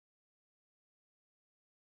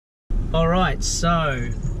Alright, so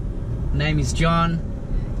name is John.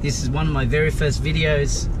 This is one of my very first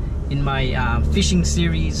videos in my fishing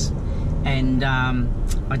series, and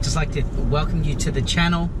I'd just like to welcome you to the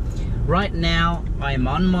channel. Right now I am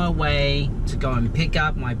on my way to go and pick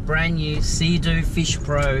up my brand new Seadoo Fish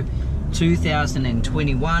Pro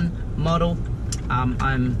 2021 model.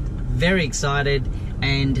 I'm very excited,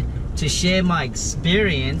 and to share my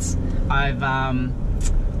experience,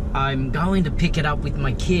 I'm going to pick it up with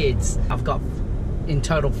my kids. I've got in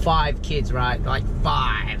total 5 kids, right? Like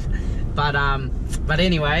 5. But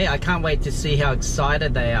anyway, I can't wait to see how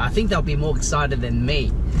excited they are. I think they'll be more excited than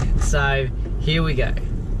me. So here we go.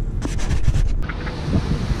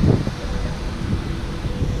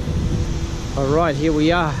 Alright, here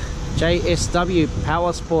we are. JSW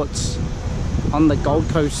Power Sports on the Gold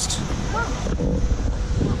Coast.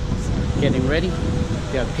 Getting ready to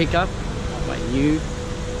go pick up my new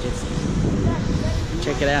jet skis.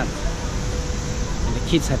 Check it out. And the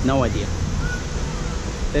kids have no idea.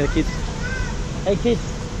 They're the kids. Hey kids.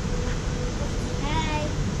 Hey.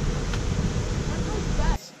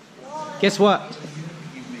 Guess what?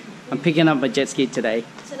 I'm picking up my jet ski today.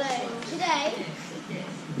 Today.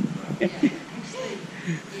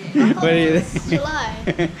 What do you think?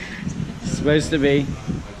 July. Supposed to be.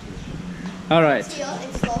 Alright.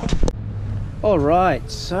 Alright,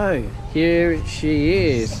 so here she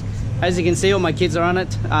is. As you can see, all my kids are on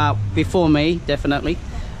it. Before me, definitely.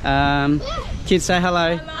 Kids, say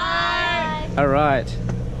hello. Hi. Alright.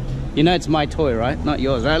 You know it's my toy, right? Not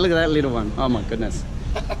yours, right? Look at that little one. Oh my goodness.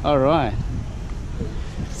 Alright.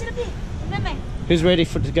 Sit up here. Remember. Who's ready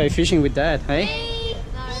to go fishing with Dad, hey?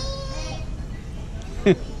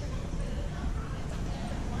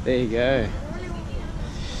 There you go.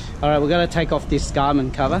 Alright, we're going to take off this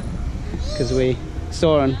Garmin cover because we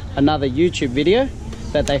saw on another YouTube video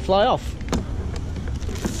that they fly off.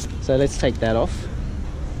 So let's take that off.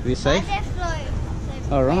 Are you safe?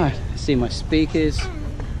 Alright, see my speakers.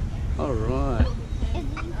 Alright.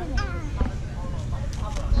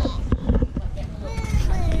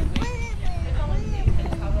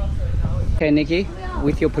 Okay, Nikki,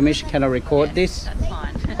 with your permission, can I record this? That's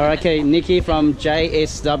fine. Alright, okay, Nikki from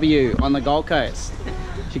JSW on the Gold Coast.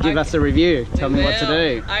 To give us a review, tell me what to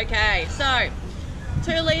do. Okay, so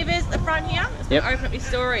 2 levers at the front here. It's going to open up your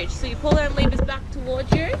storage. So you pull those levers back towards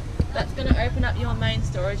you. That's going to open up your main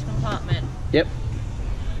storage compartment. Yep.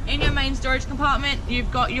 In your main storage compartment, you've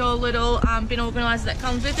got your little bin organizer that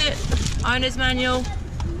comes with it, owner's manual,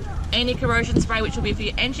 anti-corrosion spray, which will be for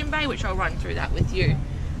your engine bay, which I'll run through that with you.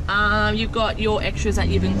 You've got your extras that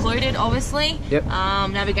you've included, obviously. Yep.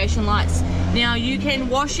 Navigation lights. Now you can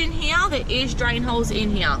wash in here. There is drain holes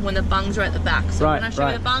in here when the bungs are at the back. So when I show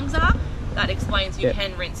you the bungs are, that explains you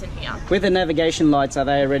can rinse in here. With the navigation lights, are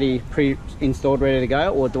they already pre-installed, ready to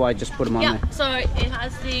go, or do I just put them on there? Yeah, so it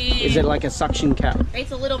has the... Is it like a suction cap?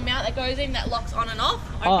 It's a little mount that goes in that locks on and off.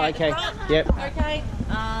 Okay, oh, okay. Yep. Okay.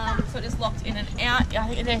 So it just locks in and out. I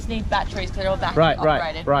think it just needs batteries because they're all battery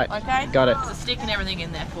operated. Right. Okay. Got it. So stick and everything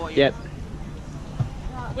in there for you. Yep.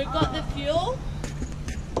 We've got the fuel.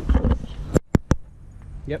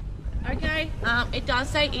 Yep. Okay, it does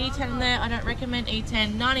say E10 in there. I don't recommend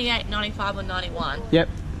E10, 98, 95 or 91. Yep.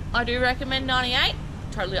 I do recommend 98.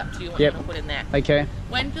 Totally up to you what you want to put in there. Okay.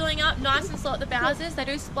 When filling up, nice and slow at the bowsers. They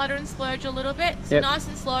do splutter and splurge a little bit. So nice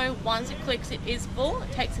and slow. Once it clicks, it is full.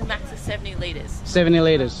 It takes a max of 70 litres. 70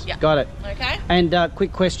 litres. Yeah. Got it. Okay. And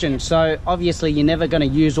quick question. So obviously you're never going to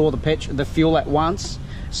use all the fuel at once.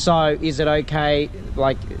 So is it okay,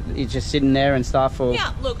 like it's just sitting there and stuff? Or?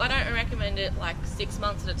 Yeah, look, I don't recommend it like 6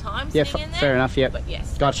 months at a time. Yeah, sitting in there, fair enough, yep. But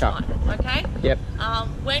yes, gotcha. Fine, okay? Yep.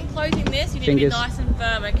 When closing this, you need to be nice and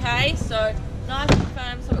firm, okay? So nice and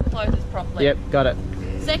firm so it closes properly. Yep, got it.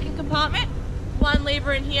 Second compartment, 1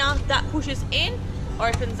 lever in here, that pushes in,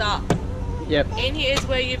 opens up. Yep. In here is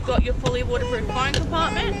where you've got your fully waterproof phone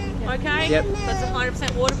compartment, okay? Yep. That's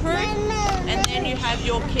 100% waterproof. And then you have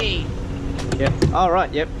your key. Yep. All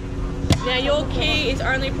right. Yep. Now your key is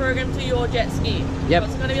only programmed to your jet ski. Yep. So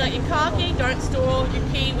it's going to be like your car key. Don't store your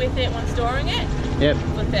key with it when storing it. Yep.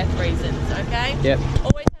 For theft reasons, okay? Yep.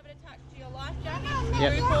 Always have it attached to your life jacket.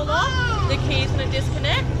 Yep. If you fall off, the key's going to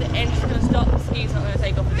disconnect, the engine's going to stop, the ski's not going to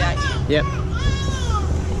take off without you. Yep.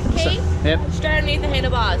 Key, yep. Straight underneath the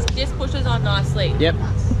handlebars. This pushes on nicely. Yep.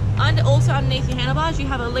 Also underneath your handlebars, you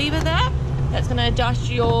have a lever there that's going to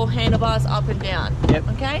adjust your handlebars up and down. Yep.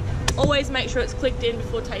 Okay? Always make sure it's clicked in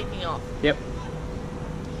before taking off. Yep.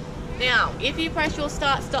 Now, if you press your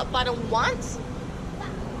start-stop button once,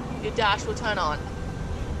 your dash will turn on.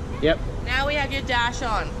 Yep. Now we have your dash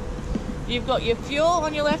on. You've got your fuel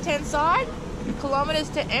on your left-hand side, kilometers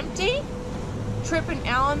to empty, trip and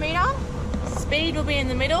hour meter. Speed will be in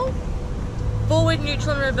the middle. Forward,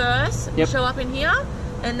 neutral, and reverse will show up in here.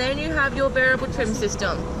 And then you have your variable trim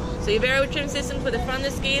system. So your variable trim system for the front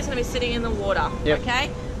of the ski is going to be sitting in the water.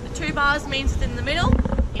 Okay? The 2 bars means it's in the middle.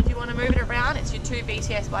 If you want to move it around, it's your 2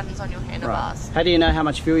 VTS buttons on your handlebars. How do you know how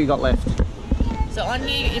much fuel you got left? So on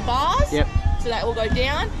here you get your bars. So that will go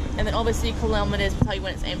down. And then obviously kilometres will tell you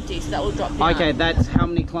when it's empty. So that will drop down. Okay, that's how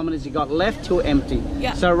many kilometres you got left till empty.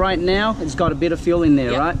 Yeah. So right now, it's got a bit of fuel in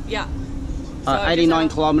there, right? Yeah. So 89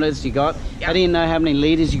 kilometres you got. How do you know how many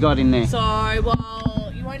litres you got in there? So,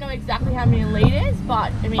 well, you won't know exactly how many litres,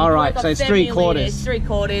 but I mean, alright, so it's 3/4. Litres,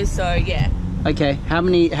 3/4, so yeah. Okay, how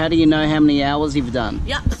do you know how many hours you've done?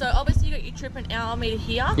 Yep, so obviously you got your trip and hour meter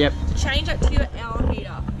here. Yep. To change that to your hour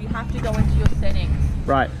meter, you have to go into your settings.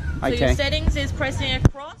 Right, So okay. your settings is pressing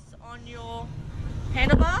across on your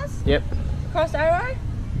handlebars. Yep. Cross arrow.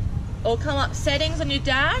 Or come up settings on your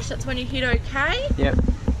dash, that's when you hit OK. Yep.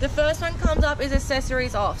 The first one comes up is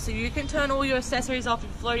accessories off. So you can turn all your accessories off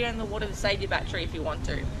and float down in the water to save your battery if you want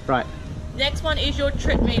to. Right. Next one is your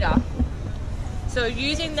trip meter. So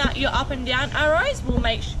using that, your up and down arrows will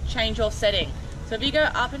change your setting. So if you go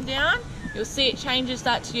up and down, you'll see it changes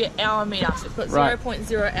that to your hour meter. So it's got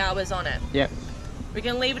 0.0 hours on it. Yep. We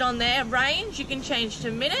can leave it on there. Range, you can change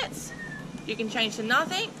to minutes, you can change to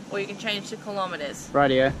nothing, or you can change to kilometres.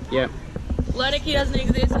 Rightio. Yep. Learner key doesn't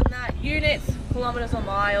exist on that. Units, kilometres or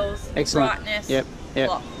miles. Excellent. Brightness. Yep. Yep.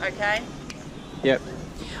 Clock, okay? Yep.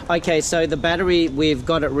 Okay, so the battery, we've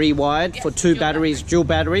got it rewired for 2 batteries, dual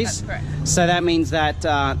batteries. That's correct. So that means that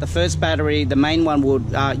the first battery, the main one,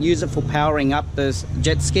 would use it for powering up the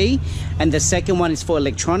jet ski, and the second one is for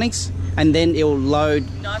electronics, and then it will load.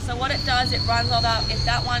 No, so what it does, it runs all that. If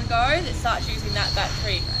that one goes, it starts using that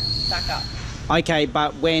battery back up. Okay,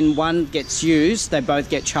 but when one gets used, they both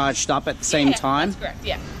get charged up at the same time? That's correct,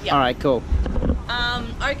 yeah. All right, cool.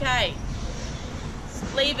 Okay.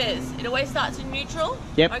 Levers, it always starts in neutral.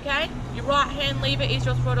 Yep. Okay, your right hand lever is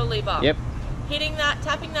your throttle lever. Yep. Hitting that,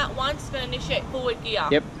 tapping that once is going to initiate forward gear.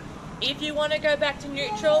 Yep. If you want to go back to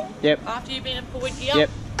neutral, Yep. after you've been in forward gear, Yep.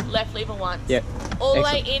 left lever once. Yep. All the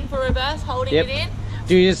Excellent. way in for reverse, holding Yep. it in.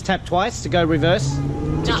 Do you just tap twice to go reverse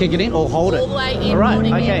to No. kick it in, or hold it? All the way in, All right.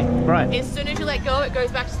 holding Okay. in. Right. As soon as you let go, it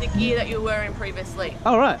goes back to the gear that you were in previously.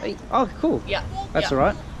 All right. Oh, cool. Yeah. That's yeah. all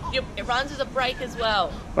right. It runs as a brake as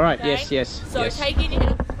well. All right. Okay? Yes. So yes. taking your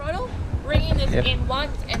hand off the throttle, bringing this Yep. in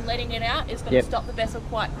once and letting it out is going to Yep. stop the vessel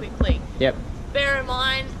quite quickly. Yep. Bear in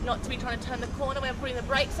mind not to be trying to turn the corner when putting the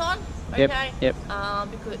brakes on, okay? Yep.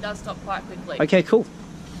 Because it does stop quite quickly. Okay. Cool.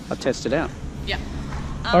 I'll test it out. Yeah.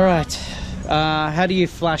 All right. How do you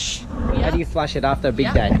flush? Yeah. How do you flush it after a big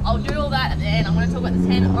Yeah, day? I'll do all that at the end. I'm going to talk about the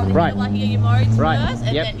 10 on the Right. handlebar here, your modes Right. first,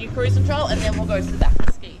 and Yep. then your cruise control, and then we'll go to the back of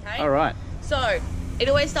the ski, okay? All right. So, it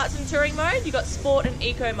always starts in touring mode. You've got sport and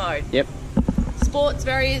eco mode. Yep. Sport's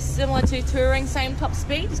very similar to touring, same top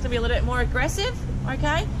speed, just going to be a little bit more aggressive,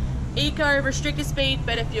 okay? Eco, restricted speed,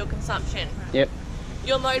 better fuel consumption. Yep.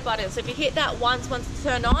 Your mode button, so if you hit that once it's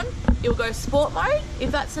turned on, it'll go sport mode.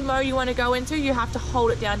 If that's the mode you want to go into, you have to hold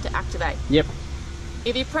it down to activate. Yep.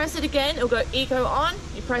 If you press it again, it'll go eco on.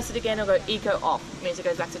 You press it again, it'll go eco off. It means it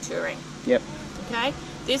goes back to touring, Yep. okay?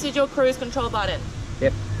 This is your cruise control button.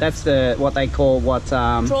 Yep. That's what they call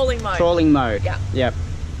Trawling mode. Trawling mode. Yeah. Yep.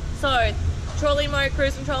 So, trawling mode,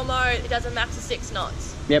 cruise control mode, it does a max of 6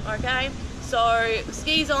 knots. Yep. Okay? So,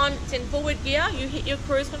 skis on, it's in forward gear, you hit your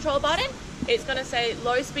cruise control button, it's going to say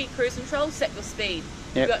low speed cruise control, set your speed.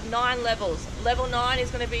 Yep. You've got 9 levels. Level 9 is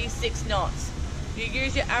going to be 6 knots. You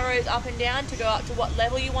use your arrows up and down to go up to what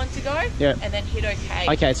level you want to go, Yep. and then hit OK.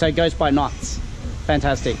 Okay, so it goes by knots.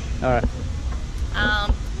 Fantastic. All right.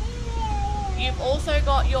 You've also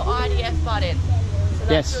got your IDF button. So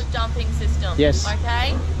that's Yes. your jumping system. Yes.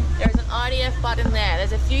 Okay? There's an IDF button there.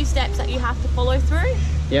 There's a few steps that you have to follow through.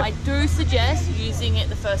 Yep. I do suggest using it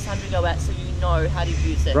the first time you go out so you know how to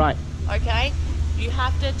use it. Right. Okay? You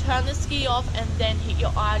have to turn the ski off and then hit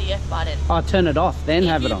your IDF button. I'll turn it off, then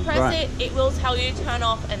have it on. If you press Right. it will tell you to turn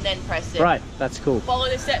off and then press it. Right. That's cool. Follow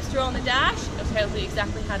the steps through on the dash. It'll tell you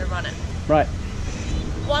exactly how to run it. Right.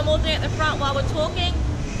 One more thing at the front while we're talking.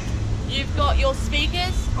 You've got your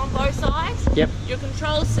speakers on both sides. Yep. Your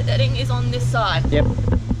control setting is on this side. Yep.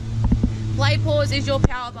 Play pause is your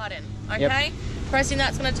power button. Okay? Pressing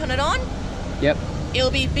that's going to turn it on. Yep.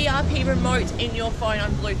 It'll be BRP remote in your phone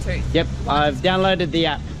on Bluetooth. Yep. I've downloaded the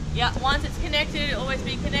app. Yeah, once it's connected, it'll always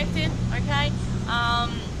be connected. Okay?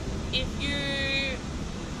 If you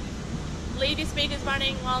leave your speakers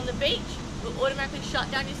running while on the beach, will automatically shut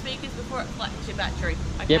down your speakers before it flattens your battery.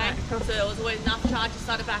 Okay? Yep. So there's always enough charge to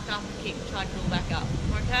start it back up and keep the charge all back up.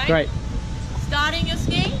 Okay? Great. Starting your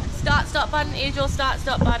ski, start stop button is your start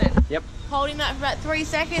stop button. Yep. Holding that for about 3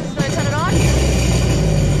 seconds is going to turn it on.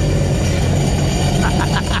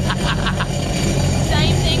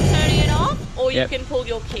 Same thing turning it off, or you Yep. can pull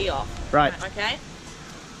your key off. Right. Okay.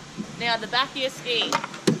 Now the back of your ski.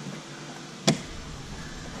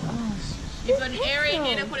 You've got an area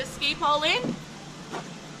here to put a ski pole in.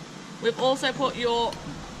 We've also put your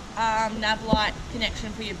nav light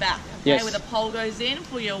connection for your back. Okay, Yes. where the pole goes in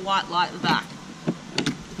for your white light at the back.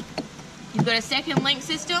 You've got a second link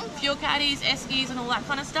system, fuel caddies, eskies and all that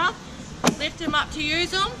kind of stuff. Lift them up to use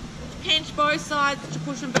them, pinch both sides to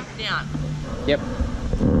push them back down. Yep.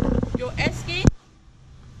 Your esky,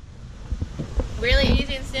 really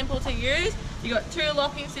easy and simple to use. You've got 2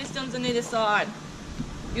 locking systems on either side.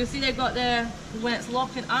 You'll see they've got there when it's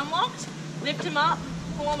locked and unlocked. Lift them up,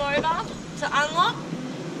 pull them over to unlock.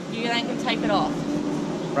 You then can take it off.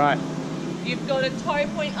 Right. You've got a tow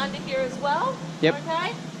point under here as well. Yep.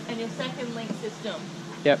 Okay. And your second link system.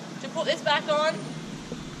 Yep. To put this back on,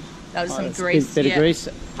 that was some That's a grease. bit of yeah. grease.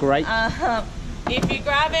 Great. If you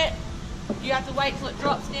grab it, you have to wait till it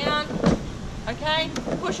drops down. Okay.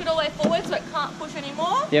 Push it all the way forward so it can't push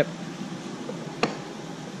anymore. Yep.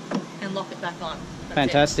 And lock it back on. That's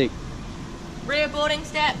Fantastic. it. Rear boarding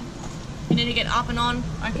step. You need to get up and on.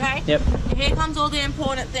 Okay. Yep. And here comes all the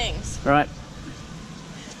important things. Right.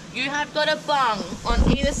 You have got a bung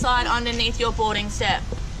on either side underneath your boarding step.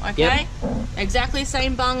 Okay? Exactly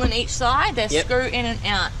same bung on each side. They Yep. screw in and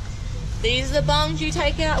out. These are the bungs you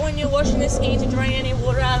take out when you're washing the ski to drain any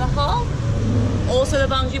water out of the hull. Also the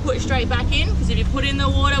bungs you put straight back in, because if you put in the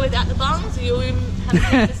water without the bungs, you'll have a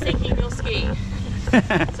chance of sinking your ski.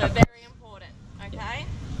 So very important, okay?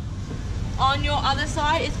 On your other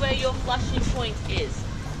side is where your flushing point is.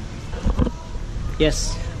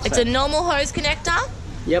 Yes. It's a normal hose connector.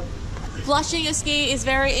 Yep. Flushing your ski is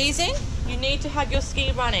very easy. You need to have your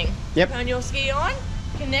ski running. Yep. Turn your ski on,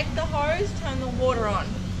 connect the hose, turn the water on.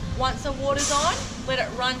 Once the water's on, let it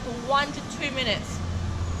run for 1 to 2 minutes.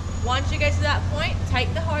 Once you get to that point,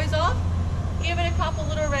 take the hose off, give it a couple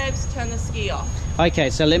little revs, turn the ski off.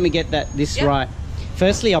 Okay, so let me get this Yep. right.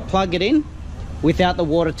 Firstly, I'll plug it in without the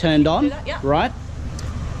water turned on, that, yep. right?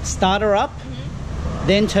 Start her up,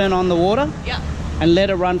 then turn on the water Yep, and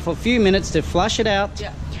let it run for a few minutes to flush it out,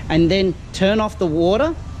 yep, and then turn off the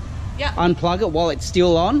water, yep. unplug it while it's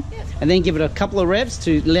still on, Yes. and then give it a couple of revs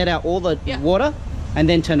to let out all the Yep. water, and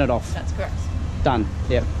then turn it off. That's correct. Done.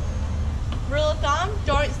 Yep. Rule of thumb,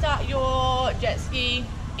 don't start your jet ski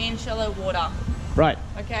in shallow water. Right.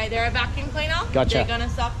 Okay, they're a vacuum cleaner. Gotcha. They're gonna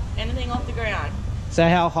suck anything off the ground. So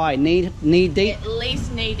how high? Knee deep? At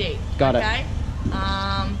least knee deep. Got it. Okay?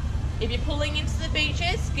 If you're pulling into the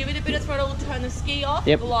beaches, give it a bit of throttle, turn the ski off,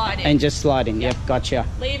 Yep. glide in. And just slide in. Yep. Yep. Gotcha.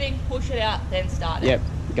 Leaving, push it out, then start it. Yep.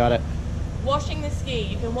 Got it. Washing the ski,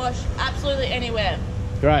 you can wash absolutely anywhere.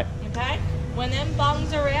 Right. Okay? When them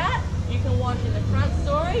bungs are out, you can wash in the front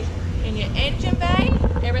storage, in your engine bay,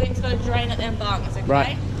 everything's got to drain at them bungs, okay?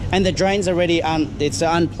 Right. And the drains already it's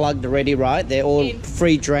unplugged already, right? They're all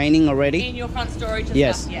free draining already. In your front storage and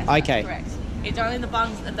Yes. stuff, yes, Okay. that's correct. It's only the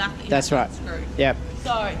bungs at the back that you That's have right. to unscrew. Yep.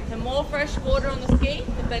 So, the more fresh water on the ski,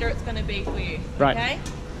 the better it's going to be for you. Right. Okay?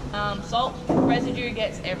 Salt residue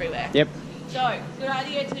gets everywhere. Yep. So, good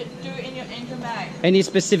idea to do it in your engine bay. Any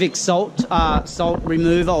specific salt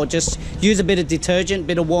remover, or just use a bit of detergent,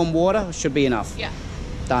 bit of warm water should be enough. Yeah.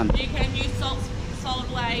 Done. You can use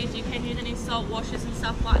solid waves, you can use any salt washes and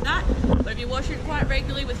stuff like that. But if you wash it quite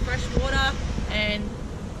regularly with fresh water and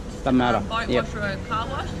Doesn't matter. boat Yep. wash or a car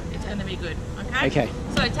wash, it's going to be good. Okay? Okay.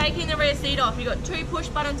 So, taking the rear seat off, you've got 2 push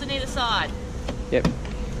buttons on either side. Yep.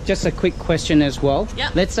 Just a quick question as well.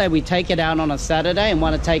 Yep. Let's say we take it out on a Saturday and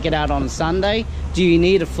want to take it out on a Sunday. Do you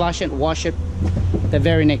need to flush it, wash it the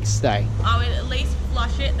very next day? I would at least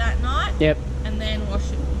flush it that night. Yep. And then wash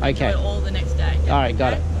it. Okay. Do it all the next day. All right,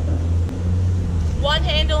 got it. One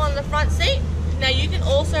handle on the front seat. Now you can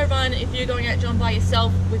also run, if you're going out John by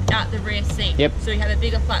yourself, without the rear seat. Yep. So you have a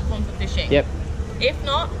bigger platform for fishing. Yep. If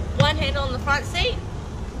not, one handle on the front seat,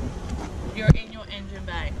 you're in your engine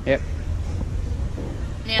bay. Yep.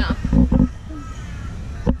 Now,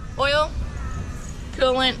 oil,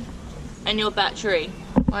 coolant, and your battery.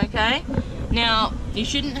 Okay? Now, you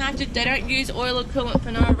shouldn't have to, they don't use oil or coolant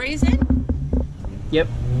for no reason. Yep.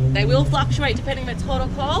 They will fluctuate depending if it's hot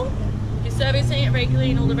or cold. If you're servicing it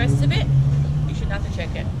regularly and all the rest of it, you shouldn't have to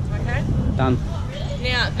check it. Okay? Done.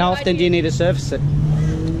 Now, How often do you need to service it?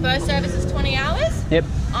 First service is 20 hours. Yep.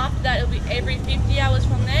 After that, it'll be every 50 hours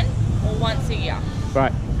from then, or once a year.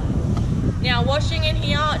 Right. Now, washing in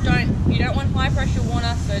here, you don't want high pressure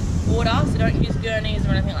water, so don't use gurneys or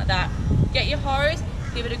anything like that. Get your hose,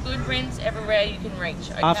 Give it a good rinse everywhere you can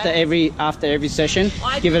reach. Okay? After every session,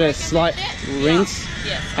 I give do it a recommend slight it. rinse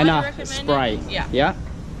Yes, and I a recommend spray. it. Yeah. Yeah.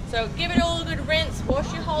 So give it all a good rinse,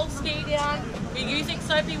 wash your whole ski down. If you're using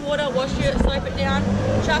soapy water, soap it down,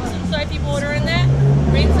 chuck some soapy water in there,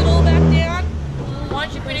 rinse it all back down.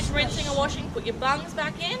 Once you finish rinsing and washing, put your bungs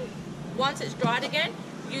back in. Once it's dried again,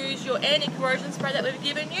 use your anti-corrosion spray that we've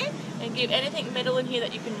given you and give anything metal in here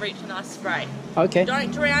that you can reach a nice spray. Okay.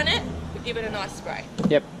 Don't drown it, but give it a nice spray.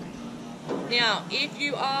 Yep. Now, if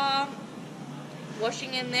you are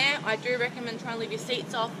washing in there, I do recommend trying to leave your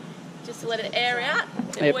seats off just to let it air out.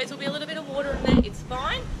 There Yep. always will be a little bit of water in there, it's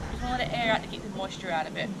fine. Just want to let it air out to keep the moisture out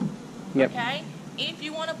of it. Yep. Okay? If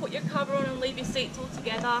you want to put your cover on and leave your seats all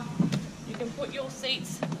together, you can put your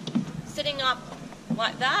seats sitting up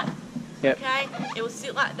like that. Yep. Okay? It will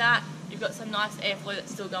sit like that. You've got some nice airflow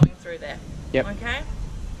that's still going through there. Yep. Okay?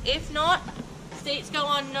 If not, seats go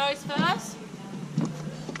on nose first.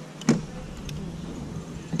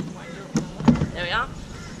 There we are.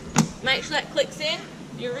 Make sure that clicks in.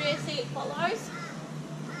 Your rear seat follows.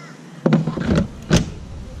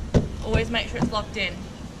 Always make sure it's locked in.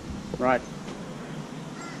 Right.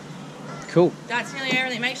 Cool. That's nearly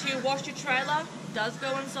everything. Make sure you wash your trailer. It does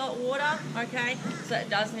go in salt water, okay? So it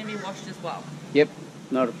does need to be washed as well. Yep.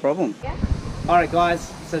 Not a problem. Yeah. Alright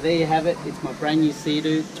guys, so there you have it. It's my brand new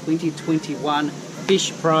Seadoo 2021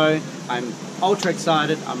 Fish Pro. I'm ultra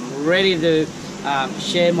excited. I'm ready to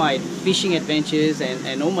share my fishing adventures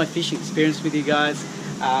and all my fishing experience with you guys.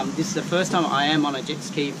 This is the first time I am on a jet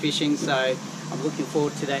ski fishing, so I'm looking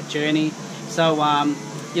forward to that journey. So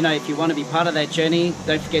you know, if you want to be part of that journey,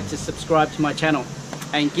 don't forget to subscribe to my channel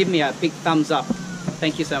and give me a big thumbs up.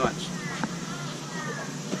 Thank you so much.